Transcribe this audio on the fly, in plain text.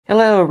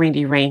Hello,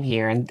 Randy Rain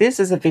here, and this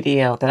is a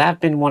video that I've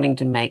been wanting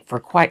to make for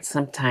quite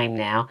some time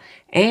now,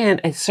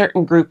 and a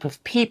certain group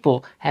of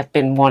people have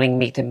been wanting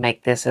me to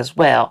make this as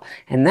well,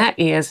 and that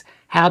is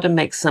how to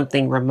make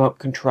something remote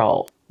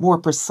control. More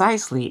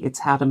precisely, it's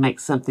how to make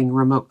something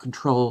remote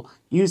control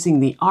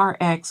using the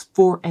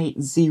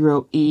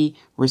RX480E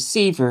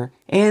receiver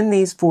and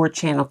these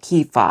 4-channel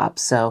key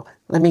fobs. So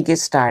let me get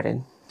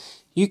started.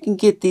 You can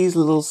get these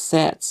little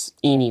sets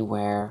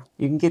anywhere.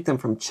 You can get them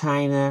from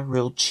China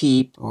real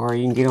cheap, or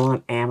you can get them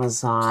on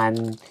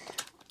Amazon,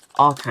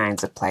 all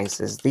kinds of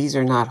places. These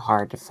are not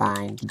hard to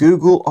find.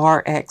 Google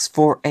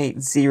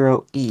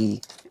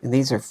RX480E, and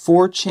these are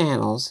 4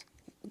 channels,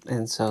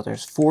 and so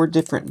there's 4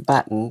 different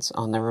buttons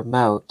on the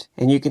remote,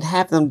 and you can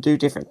have them do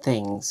different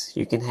things.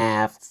 You can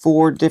have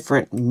 4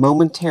 different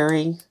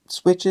momentary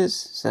switches,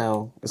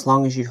 so as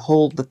long as you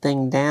hold the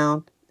thing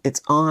down,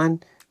 it's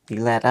on.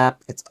 You let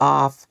up, it's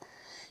off.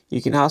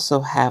 You can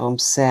also have them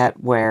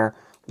set where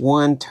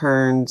one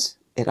turns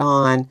it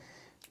on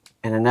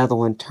and another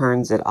one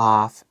turns it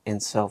off,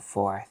 and so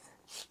forth.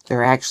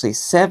 There are actually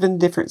 7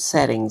 different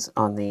settings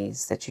on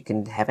these that you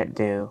can have it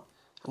do.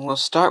 I'm going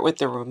to start with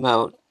the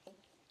remote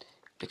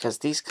because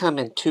these come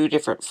in 2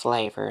 different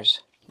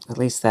flavors, at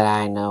least that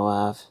I know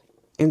of.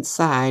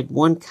 Inside,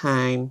 one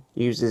kind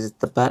uses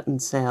the button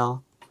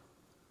cell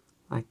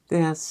like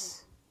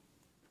this.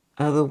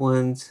 Other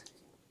ones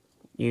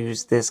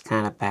use this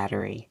kind of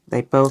battery.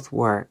 They both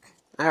work.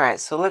 Alright,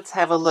 so let's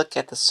have a look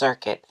at the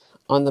circuit.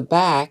 On the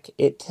back,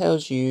 it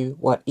tells you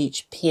what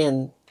each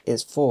pin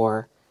is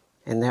for,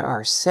 and there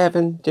are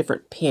 7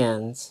 different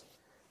pins.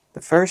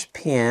 The first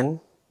pin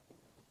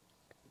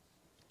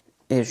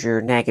is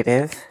your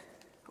negative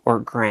or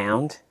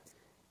ground.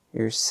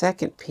 Your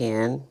second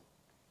pin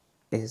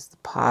is the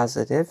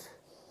positive.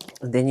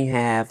 And then you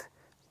have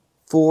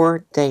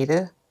 4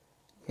 data.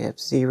 You have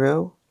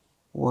 0,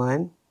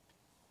 1,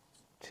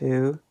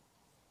 2,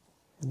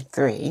 and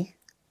 3.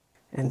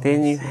 And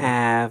then you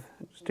have,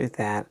 let's do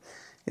that,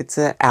 it's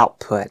an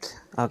output.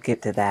 I'll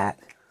get to that.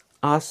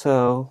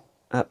 Also,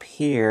 up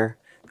here,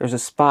 there's a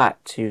spot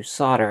to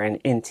solder an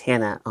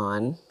antenna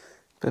on.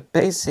 But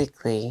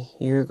basically,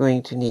 you're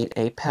going to need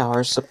a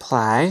power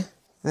supply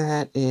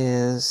that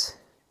is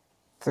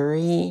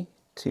 3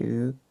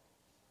 to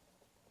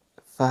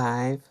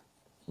 5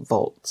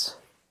 volts.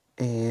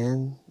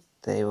 And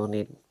they will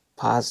need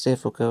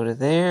positive will go to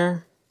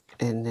there,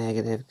 and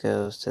negative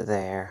goes to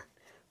there.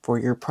 For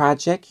your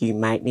project, you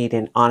might need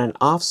an on and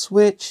off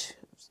switch.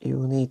 You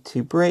will need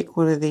to break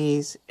one of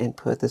these and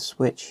put the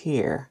switch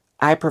here.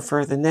 I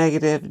prefer the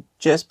negative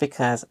just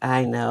because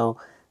I know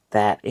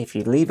that if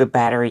you leave a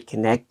battery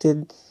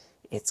connected,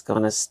 it's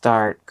going to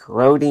start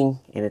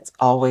corroding, and it's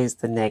always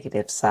the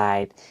negative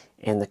side.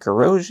 And the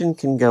corrosion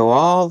can go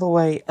all the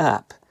way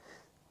up.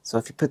 So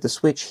if you put the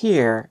switch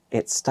here,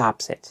 it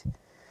stops it.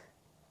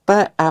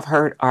 But I've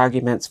heard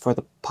arguments for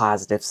the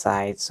positive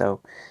side,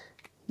 so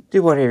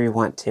do whatever you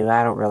want to.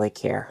 I don't really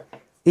care.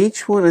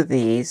 Each one of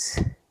these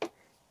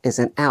is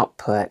an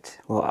output.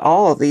 Well,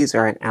 all of these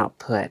are an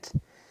output.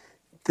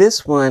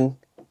 This one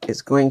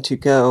is going to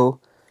go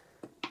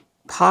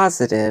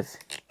positive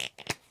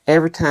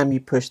every time you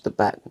push the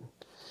button.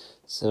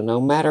 So no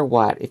matter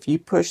what, if you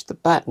push the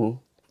button,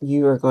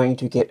 you are going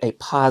to get a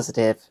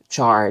positive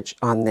charge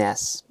on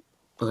this,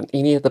 on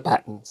any of the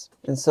buttons.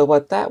 And so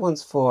what that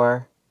one's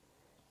for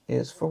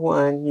is, for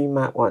one, you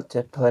might want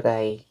to put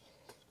a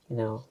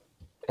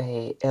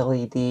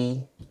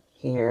LED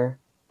here,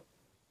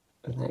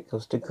 and that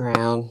goes to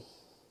ground.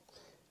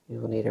 You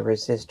will need a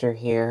resistor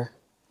here.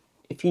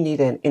 If you need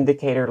an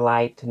indicator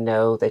light to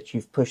know that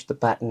you've pushed the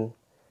button,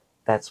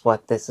 that's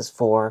what this is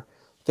for.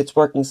 If it's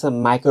working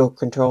some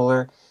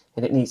microcontroller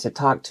and it needs to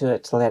talk to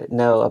it to let it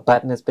know a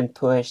button has been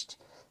pushed,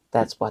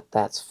 that's what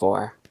that's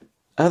for.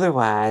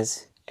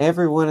 Otherwise,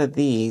 every one of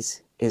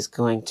these is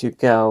going to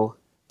go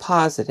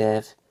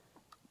positive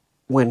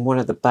when one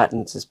of the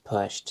buttons is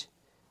pushed.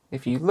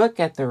 If you look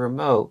at the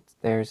remote,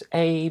 there's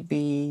A,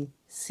 B,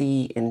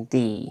 C, and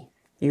D.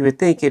 You would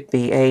think it'd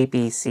be A,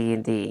 B, C,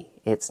 and D.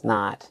 It's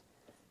not.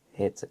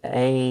 It's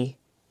A,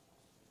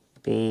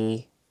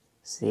 B,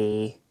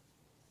 C,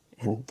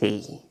 and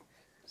D.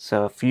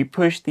 So if you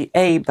push the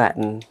A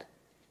button,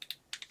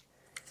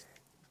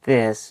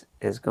 this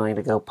is going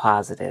to go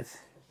positive.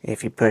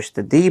 If you push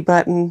the D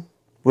button,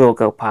 we'll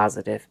go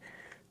positive.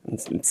 And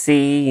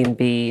C and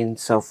B and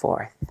so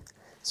forth.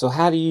 So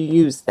how do you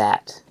use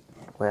that?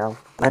 Well,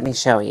 let me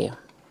show you.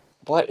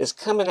 What is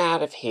coming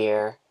out of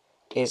here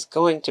is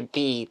going to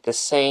be the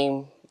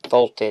same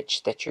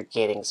voltage that you're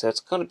getting. So it's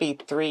going to be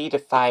 3 to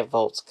 5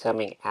 volts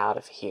coming out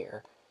of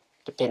here,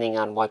 depending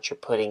on what you're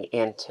putting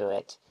into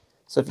it.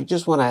 So if you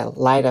just want to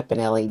light up an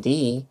LED,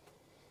 you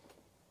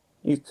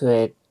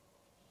could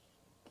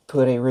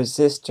put a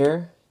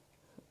resistor,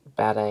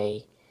 about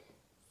a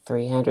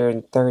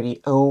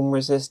 330 ohm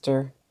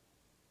resistor.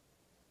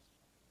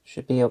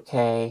 Should be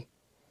okay.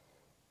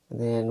 And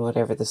then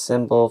whatever the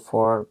symbol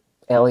for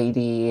LED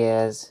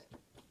is,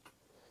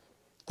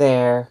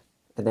 there,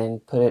 and then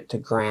put it to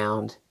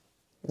ground.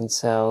 And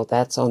so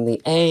that's on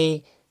the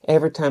A,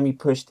 every time you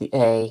push the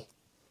A,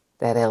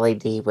 that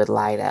LED would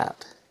light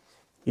up.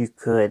 You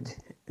could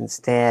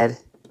instead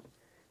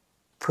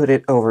put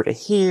it over to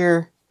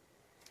here,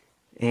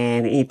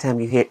 and anytime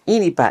you hit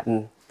any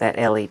button, that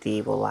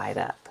LED will light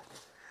up.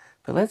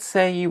 But let's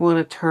say you want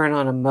to turn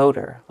on a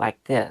motor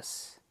like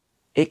this.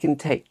 It can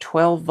take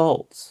 12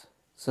 volts.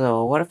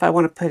 So what if I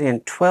want to put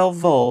in 12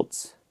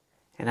 volts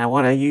and I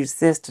want to use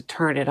this to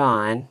turn it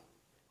on?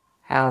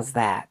 How's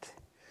that?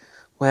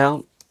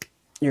 Well,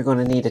 you're going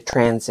to need a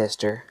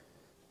transistor.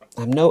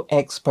 I'm no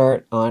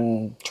expert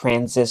on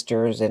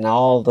transistors and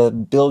all the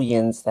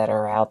billions that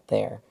are out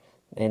there.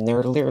 And there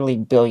are literally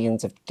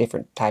billions of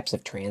different types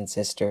of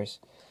transistors.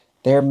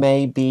 There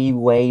may be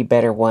way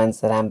better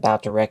ones that I'm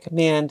about to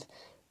recommend,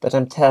 but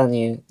I'm telling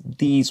you,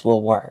 these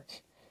will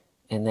work.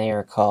 And they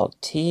are called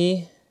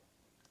TIP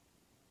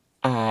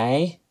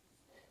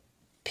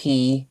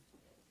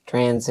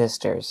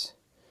transistors.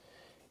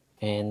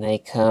 And they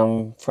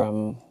come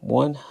from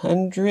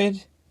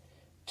 100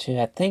 to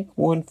I think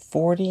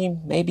 140,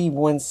 maybe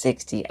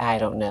 160, I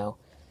don't know.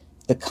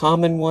 The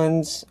common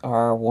ones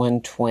are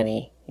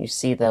 120. You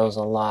see those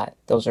a lot.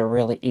 Those are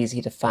really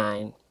easy to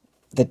find.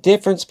 The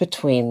difference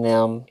between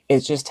them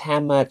is just how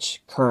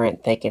much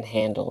current they can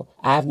handle.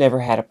 I've never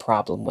had a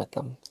problem with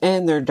them.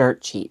 And they're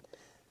dirt cheap.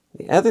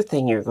 The other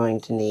thing you're going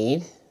to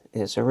need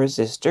is a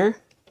resistor.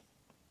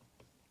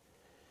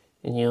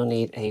 And you'll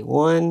need a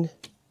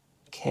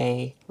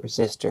 1K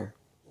resistor.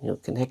 You'll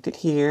connect it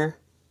here.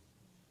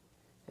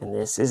 And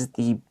this is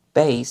the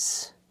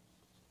base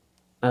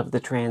of the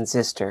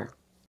transistor.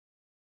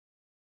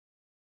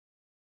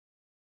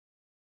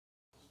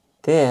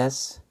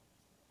 This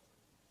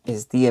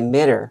is the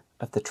emitter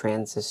of the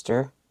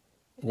transistor,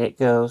 and it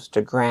goes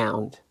to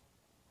ground.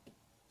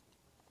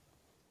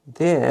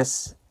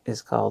 This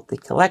is called the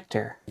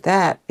collector.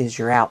 That is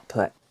your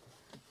output.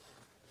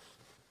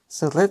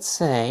 So let's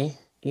say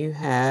you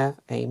have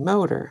a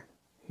motor.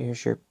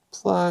 Here's your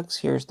plugs,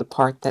 here's the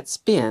part that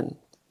spins.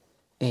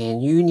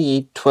 And you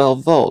need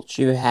 12 volts.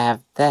 You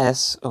have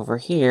this over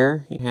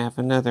here. You have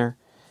another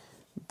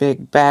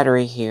big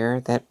battery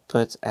here that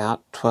puts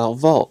out 12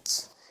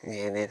 volts.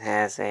 And it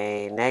has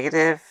a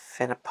negative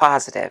and a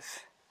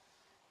positive.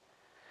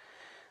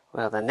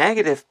 Well, the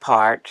negative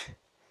part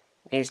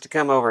needs to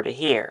come over to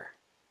here.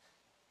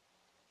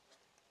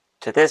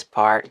 To this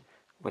part,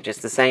 which is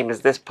the same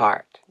as this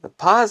part. The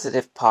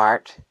positive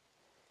part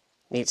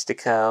needs to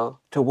go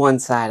to one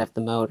side of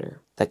the motor.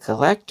 The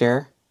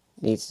collector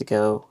needs to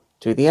go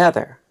to the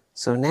other.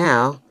 So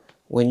now,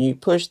 when you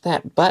push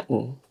that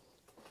button,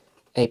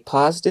 a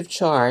positive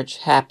charge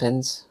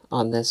happens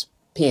on this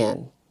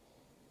pin.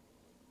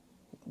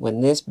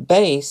 When this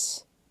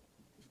base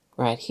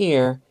right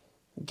here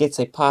gets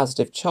a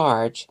positive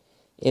charge,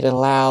 it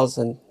allows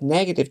a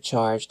negative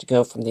charge to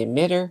go from the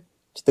emitter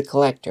to the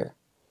collector,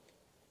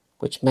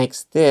 which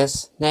makes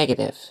this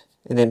negative.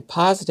 And then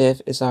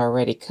positive is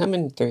already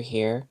coming through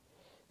here,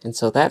 and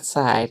so that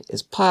side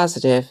is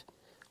positive,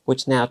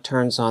 which now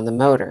turns on the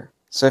motor.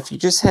 So if you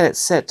just had it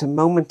set to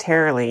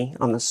momentarily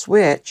on the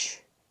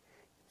switch,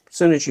 as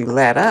soon as you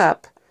let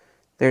up,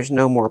 there's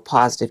no more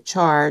positive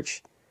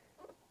charge.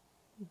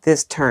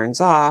 This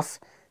turns off.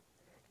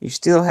 You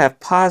still have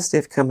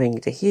positive coming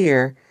to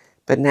here,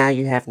 but now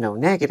you have no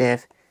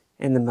negative,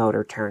 and the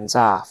motor turns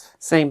off.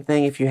 Same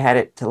thing if you had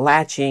it to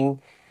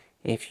latching.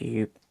 If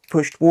you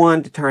pushed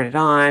one to turn it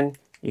on,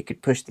 you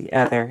could push the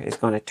other. It's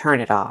going to turn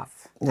it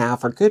off. Now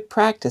for good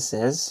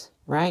practices,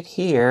 right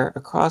here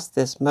across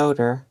this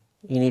motor,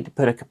 you need to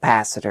put a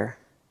capacitor.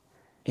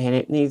 And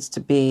it needs to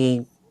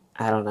be,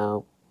 I don't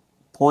know,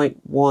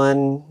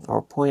 0.1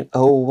 or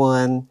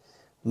 0.01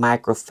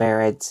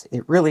 microfarads.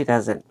 It really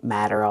doesn't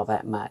matter all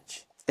that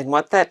much. And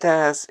what that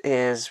does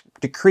is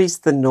decrease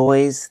the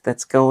noise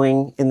that's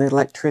going in the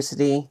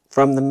electricity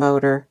from the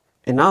motor.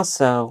 And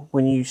also,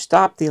 when you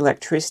stop the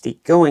electricity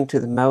going to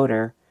the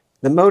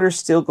motor's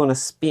still going to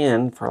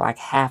spin for like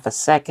half a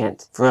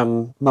second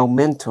from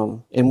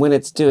momentum. And when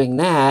it's doing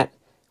that,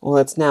 well,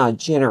 it's now a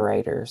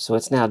generator. So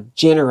it's now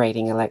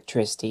generating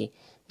electricity.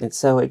 And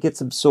so it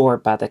gets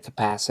absorbed by the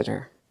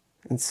capacitor.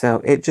 And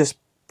so it just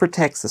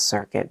protects the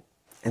circuit.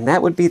 And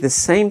that would be the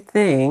same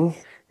thing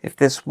if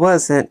this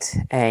wasn't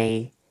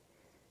a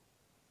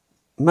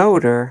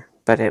motor,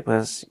 but it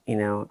was, you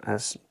know,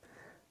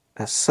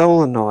 a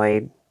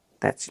solenoid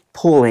that's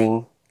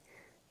pulling.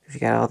 You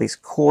got all these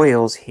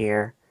coils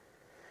here.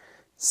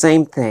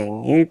 Same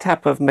thing. Any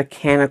type of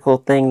mechanical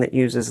thing that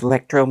uses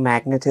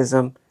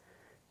electromagnetism,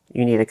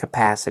 you need a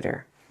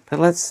capacitor. But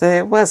let's say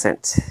it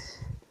wasn't.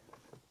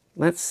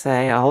 Let's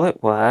say all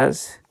it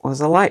was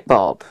a light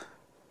bulb.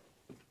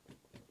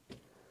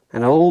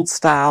 An old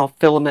style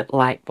filament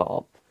light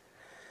bulb.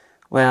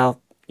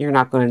 Well, you're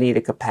not going to need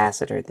a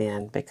capacitor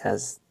then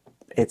because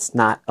it's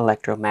not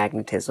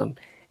electromagnetism,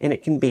 and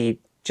it can be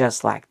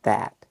just like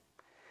that.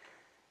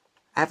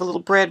 I have a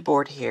little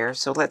breadboard here,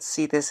 so let's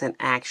see this in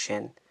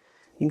action.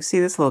 You can see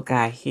this little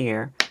guy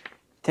here.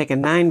 Take a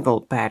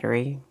 9-volt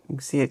battery. You can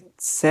see a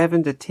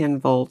 7 to 10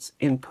 volts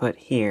input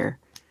here.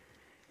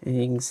 And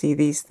you can see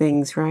these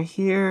things right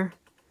here.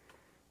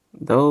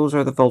 Those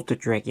are the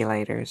voltage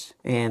regulators.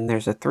 And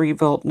there's a 3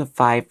 volt and a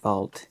 5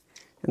 volt.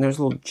 And there's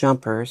little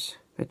jumpers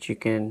that you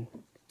can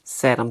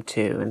set them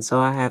to. And so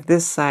I have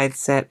this side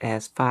set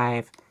as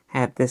 5,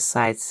 have this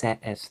side set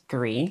as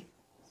 3.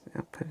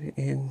 I'll put it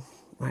in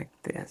like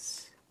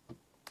this.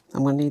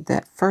 I'm going to need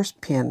that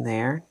first pin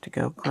there to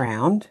go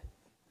ground.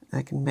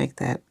 I can make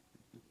that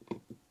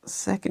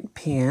second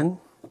pin,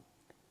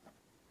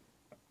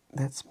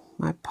 that's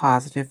my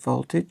positive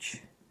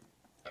voltage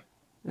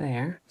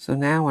there. So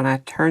now when I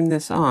turn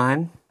this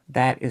on,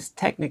 that is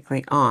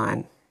technically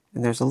on.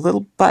 And there's a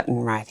little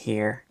button right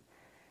here.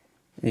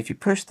 And if you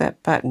push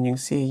that button, you can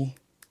see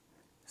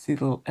the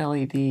little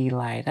LED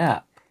light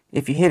up.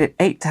 If you hit it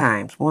 8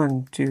 times,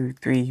 1, 2,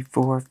 3,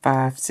 4,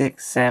 5,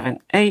 6, 7,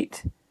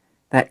 8,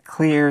 that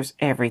clears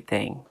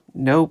everything.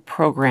 No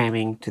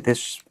programming to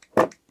this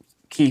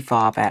key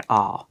fob at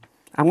all.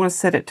 I'm going to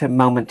set it to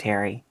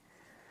momentary.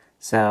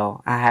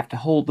 So I have to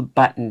hold the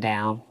button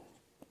down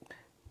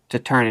to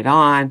turn it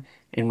on,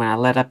 and when I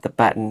let up the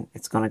button,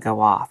 it's going to go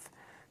off.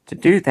 To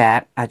do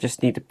that, I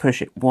just need to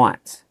push it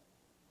once.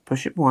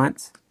 Push it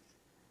once,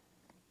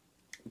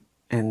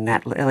 and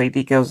that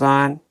LED goes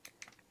on,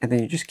 and then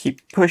you just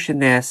keep pushing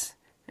this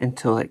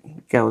until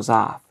it goes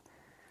off.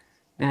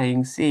 Now you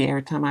can see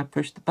every time I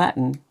push the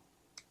button,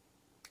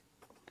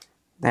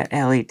 that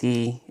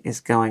LED is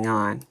going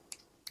on.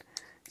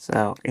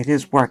 So it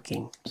is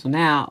working. So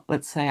now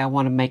let's say I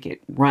want to make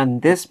it run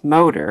this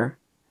motor,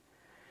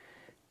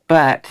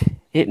 but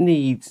it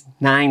needs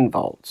 9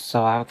 volts.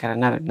 So I've got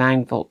another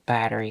 9 volt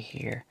battery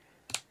here.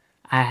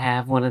 I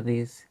have one of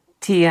these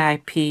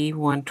TIP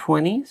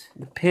 120s.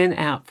 The pin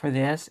out for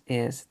this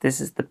is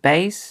the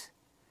base,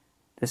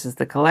 this is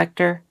the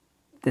collector,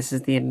 this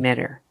is the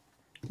emitter.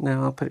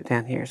 Now I'll put it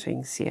down here so you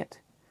can see it.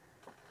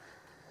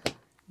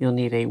 You'll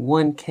need a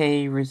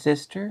 1K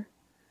resistor,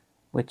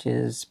 which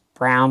is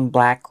brown,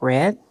 black,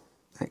 red.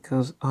 That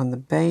goes on the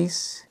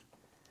base.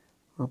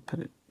 I'll put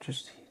it,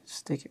 just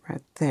stick it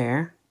right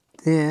there.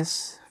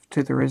 This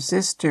to the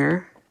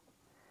resistor,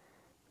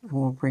 and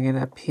we'll bring it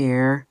up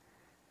here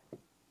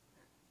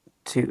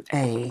to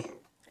A.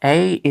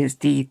 A is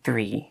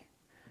D3.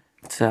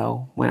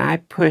 So when I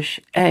push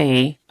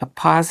A, a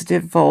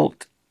positive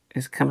volt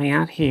is coming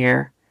out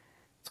here.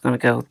 It's going to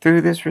go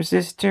through this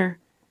resistor,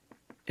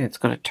 and it's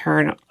going to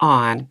turn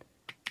on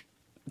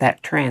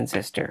that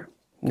transistor.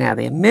 Now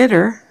the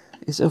emitter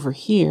is over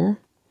here,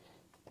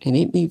 and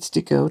it needs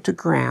to go to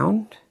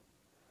ground.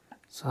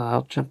 So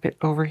I'll jump it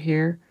over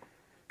here.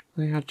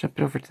 I'll jump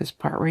it over to this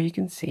part where you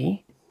can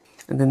see.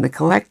 And then the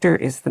collector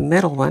is the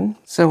middle one.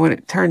 So when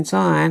it turns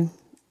on,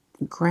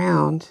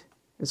 ground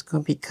is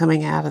going to be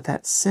coming out of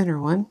that center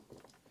one.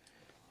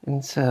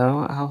 And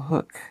so I'll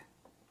hook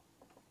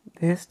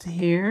this to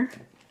here.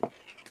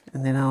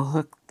 And then I'll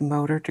hook the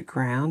motor to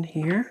ground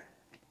here,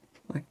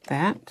 like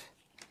that.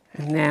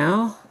 And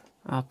now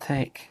I'll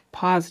take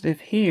positive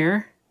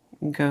here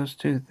and goes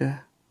to the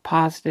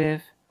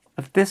positive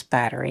of this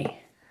battery.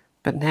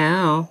 But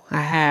now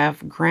I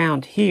have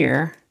ground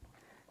here.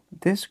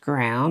 This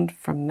ground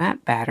from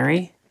that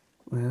battery,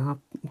 well,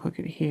 I'll hook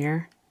it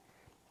here.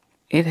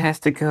 It has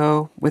to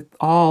go with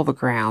all the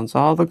grounds.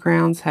 All the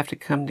grounds have to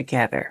come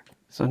together.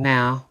 So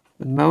now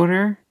the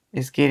motor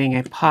is getting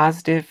a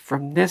positive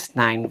from this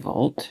 9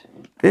 volt.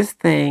 This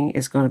thing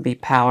is going to be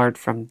powered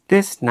from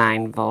this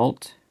 9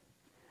 volt,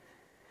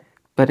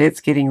 but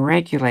it's getting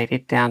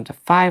regulated down to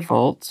 5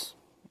 volts.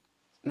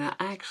 Now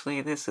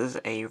actually this is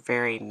a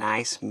very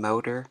nice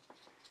motor,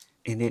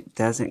 and it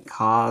doesn't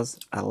cause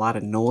a lot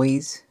of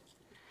noise.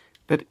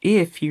 But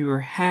if you are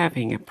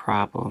having a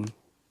problem,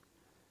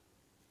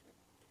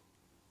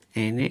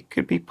 and it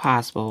could be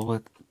possible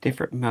with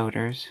different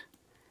motors,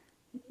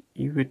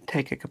 you would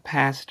take a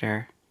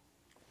capacitor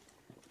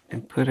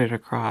and put it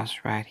across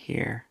right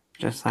here,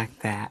 just like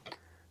that,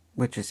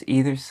 which is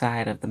either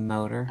side of the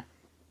motor.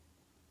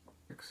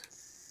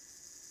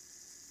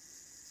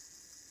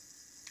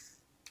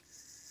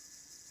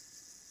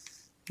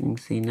 You can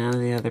see none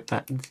of the other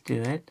buttons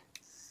do it.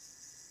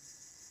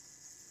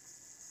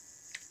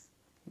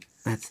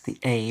 That's the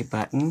A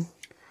button.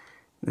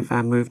 If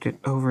I moved it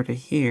over to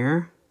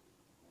here,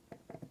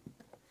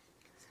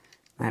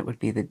 that would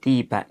be the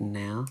D button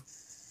now.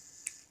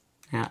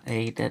 Now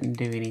A doesn't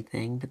do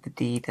anything, but the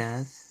D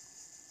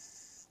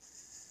does.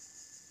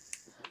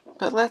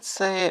 But let's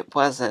say it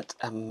wasn't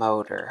a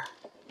motor.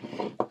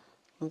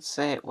 Let's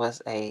say it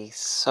was a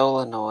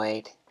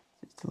solenoid.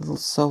 It's a little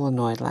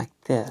solenoid like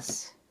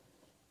this.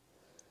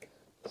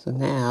 So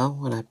now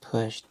when I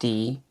push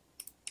D,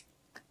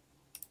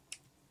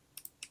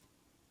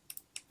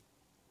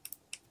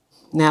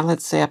 now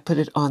let's say I put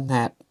it on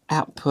that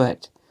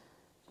output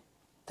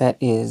that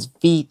is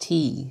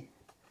VT.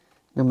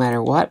 No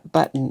matter what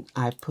button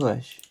I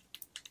push,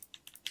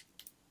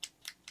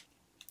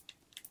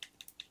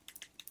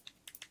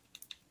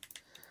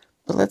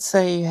 but let's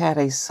say you had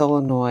a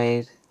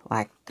solenoid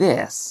like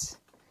this.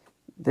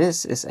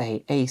 This is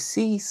a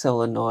AC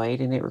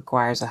solenoid, and it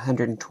requires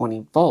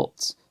 120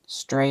 volts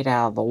straight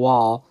out of the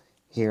wall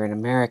here in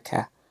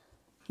America.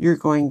 You're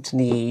going to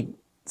need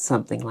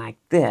something like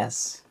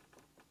this,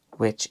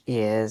 which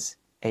is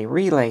a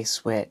relay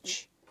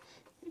switch.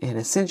 And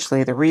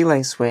essentially the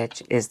relay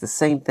switch is the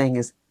same thing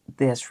as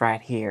this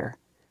right here.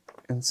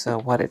 And so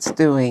what it's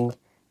doing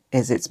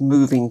is it's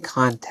moving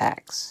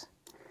contacts.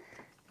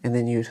 And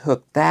then you'd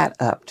hook that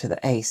up to the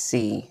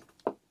AC.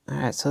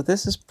 Alright, so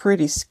this is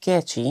pretty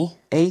sketchy.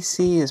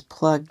 AC is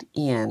plugged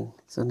in.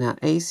 So now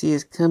AC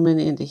is coming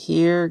into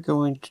here,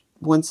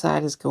 one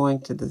side is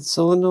going to the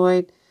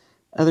solenoid,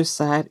 other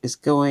side is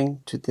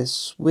going to this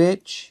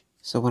switch.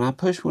 So when I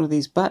push one of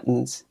these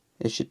buttons,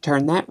 it should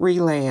turn that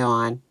relay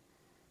on,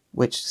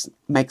 which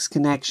makes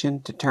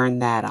connection to turn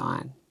that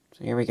on.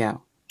 So here we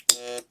go.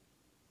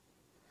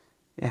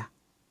 Yeah,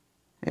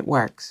 it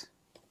works.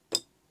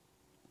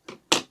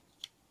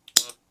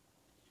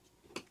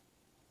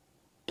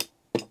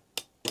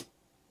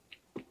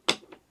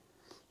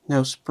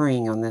 No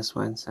spring on this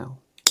one, so.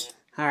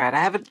 Alright, I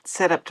have it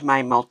set up to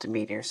my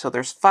multimeter. So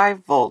there's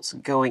 5 volts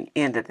going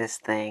into this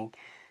thing.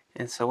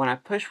 And so when I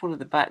push one of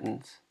the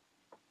buttons,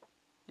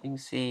 you can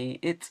see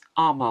it's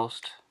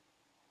almost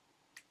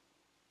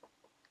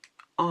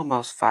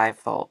 5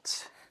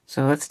 volts.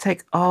 So let's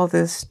take all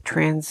this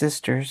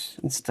transistors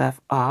and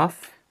stuff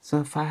off.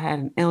 So if I had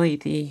an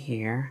LED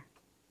here,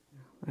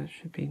 that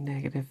should be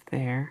negative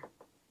there.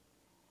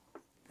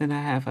 Then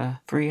I have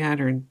a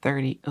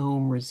 330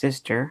 ohm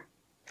resistor,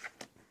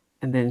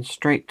 and then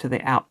straight to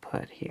the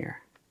output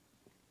here.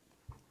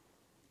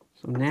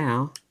 So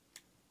now,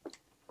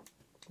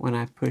 when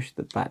I push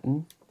the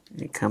button,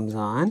 it comes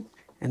on,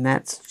 and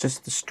that's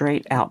just the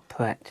straight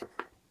output.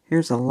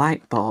 Here's a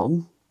light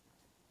bulb.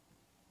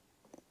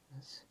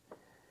 As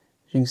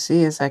you can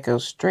see, as I go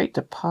straight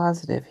to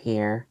positive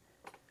here,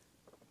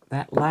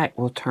 that light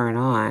will turn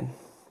on.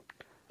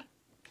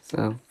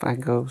 So if I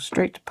go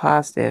straight to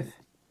positive,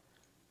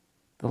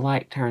 the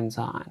light turns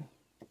on.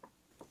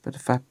 But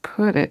if I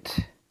put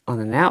it on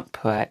an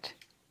output,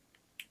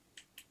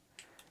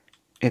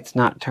 it's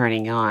not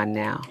turning on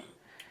now.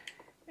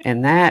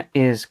 And that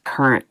is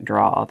current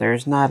draw.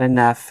 There's not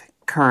enough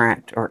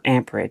current or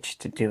amperage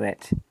to do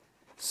it.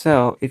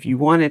 So if you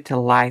wanted to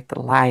light the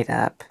light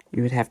up,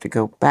 you would have to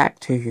go back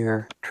to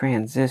your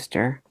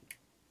transistor.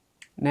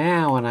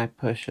 Now when I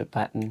push a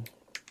button,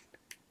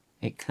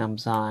 it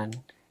comes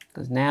on,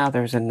 because now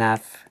there's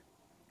enough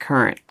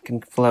current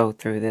can flow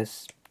through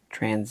this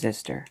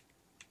transistor.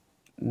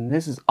 And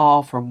this is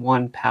all from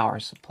one power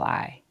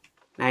supply.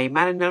 Now you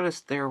might have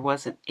noticed there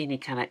wasn't any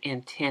kind of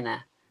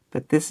antenna,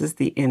 but this is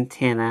the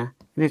antenna,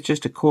 and it's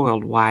just a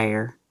coiled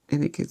wire,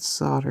 and it gets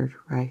soldered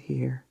right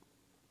here.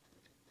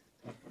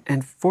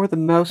 And for the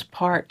most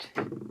part,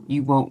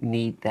 you won't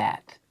need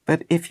that.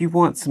 But if you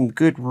want some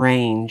good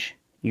range,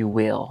 you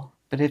will.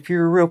 But if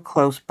you're real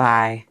close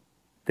by,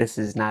 this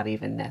is not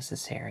even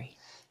necessary.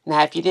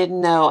 Now, if you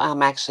didn't know,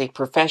 I'm actually a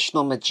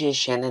professional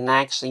magician, and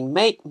I actually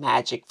make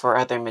magic for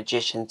other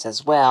magicians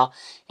as well.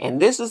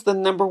 And this is the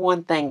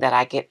 #1 thing that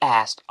I get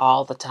asked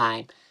all the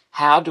time.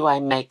 How do I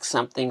make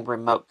something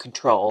remote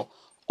control?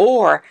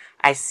 Or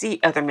I see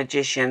other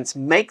magicians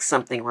make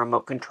something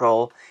remote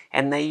control,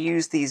 and they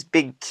use these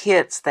big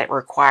kits that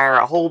require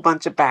a whole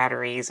bunch of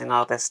batteries and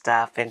all this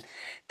stuff. And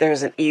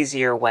there's an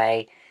easier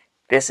way.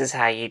 This is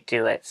how you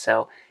do it.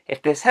 So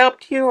if this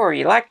helped you, or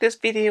you like this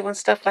video and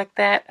stuff like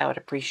that, I would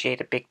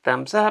appreciate a big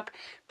thumbs up.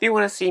 If you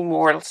want to see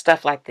more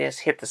stuff like this,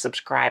 hit the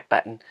subscribe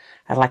button.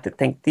 I'd like to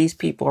thank these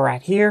people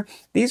right here.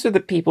 These are the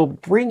people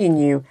bringing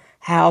you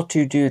how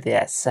to do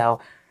this. So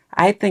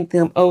I thank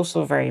them oh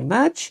so very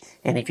much.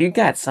 And if you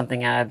got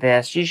something out of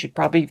this, you should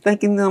probably be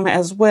thanking them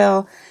as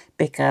well,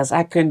 because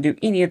I couldn't do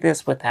any of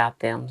this without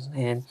them.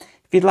 And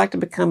if you'd like to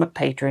become a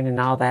patron and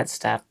all that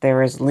stuff,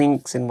 there is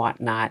links and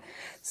whatnot.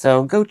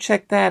 So go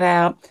check that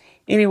out.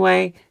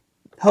 Anyway,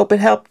 hope it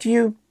helped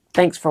you.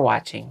 Thanks for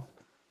watching.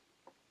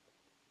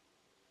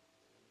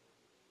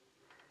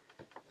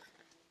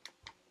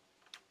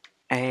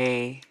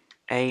 A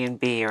and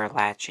B are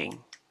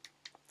latching.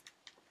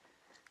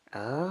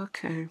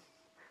 Okay.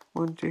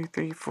 1, 2,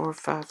 3, 4,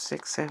 5,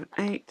 6, 7,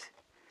 8.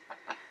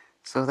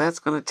 So that's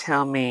going to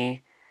tell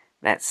me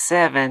that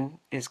 7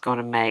 is going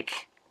to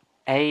make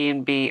A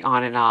and B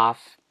on and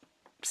off,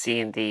 C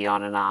and D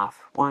on and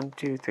off. 1,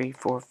 2, 3,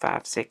 4,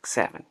 5, 6,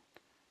 7.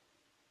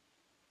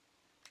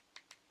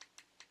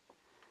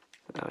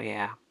 So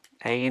yeah,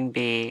 A and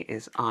B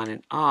is on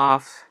and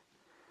off.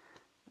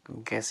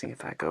 I'm guessing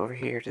if I go over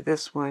here to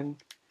this one,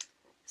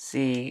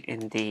 C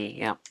and D,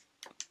 yep.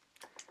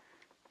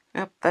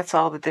 Yep, that's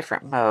all the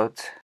different modes.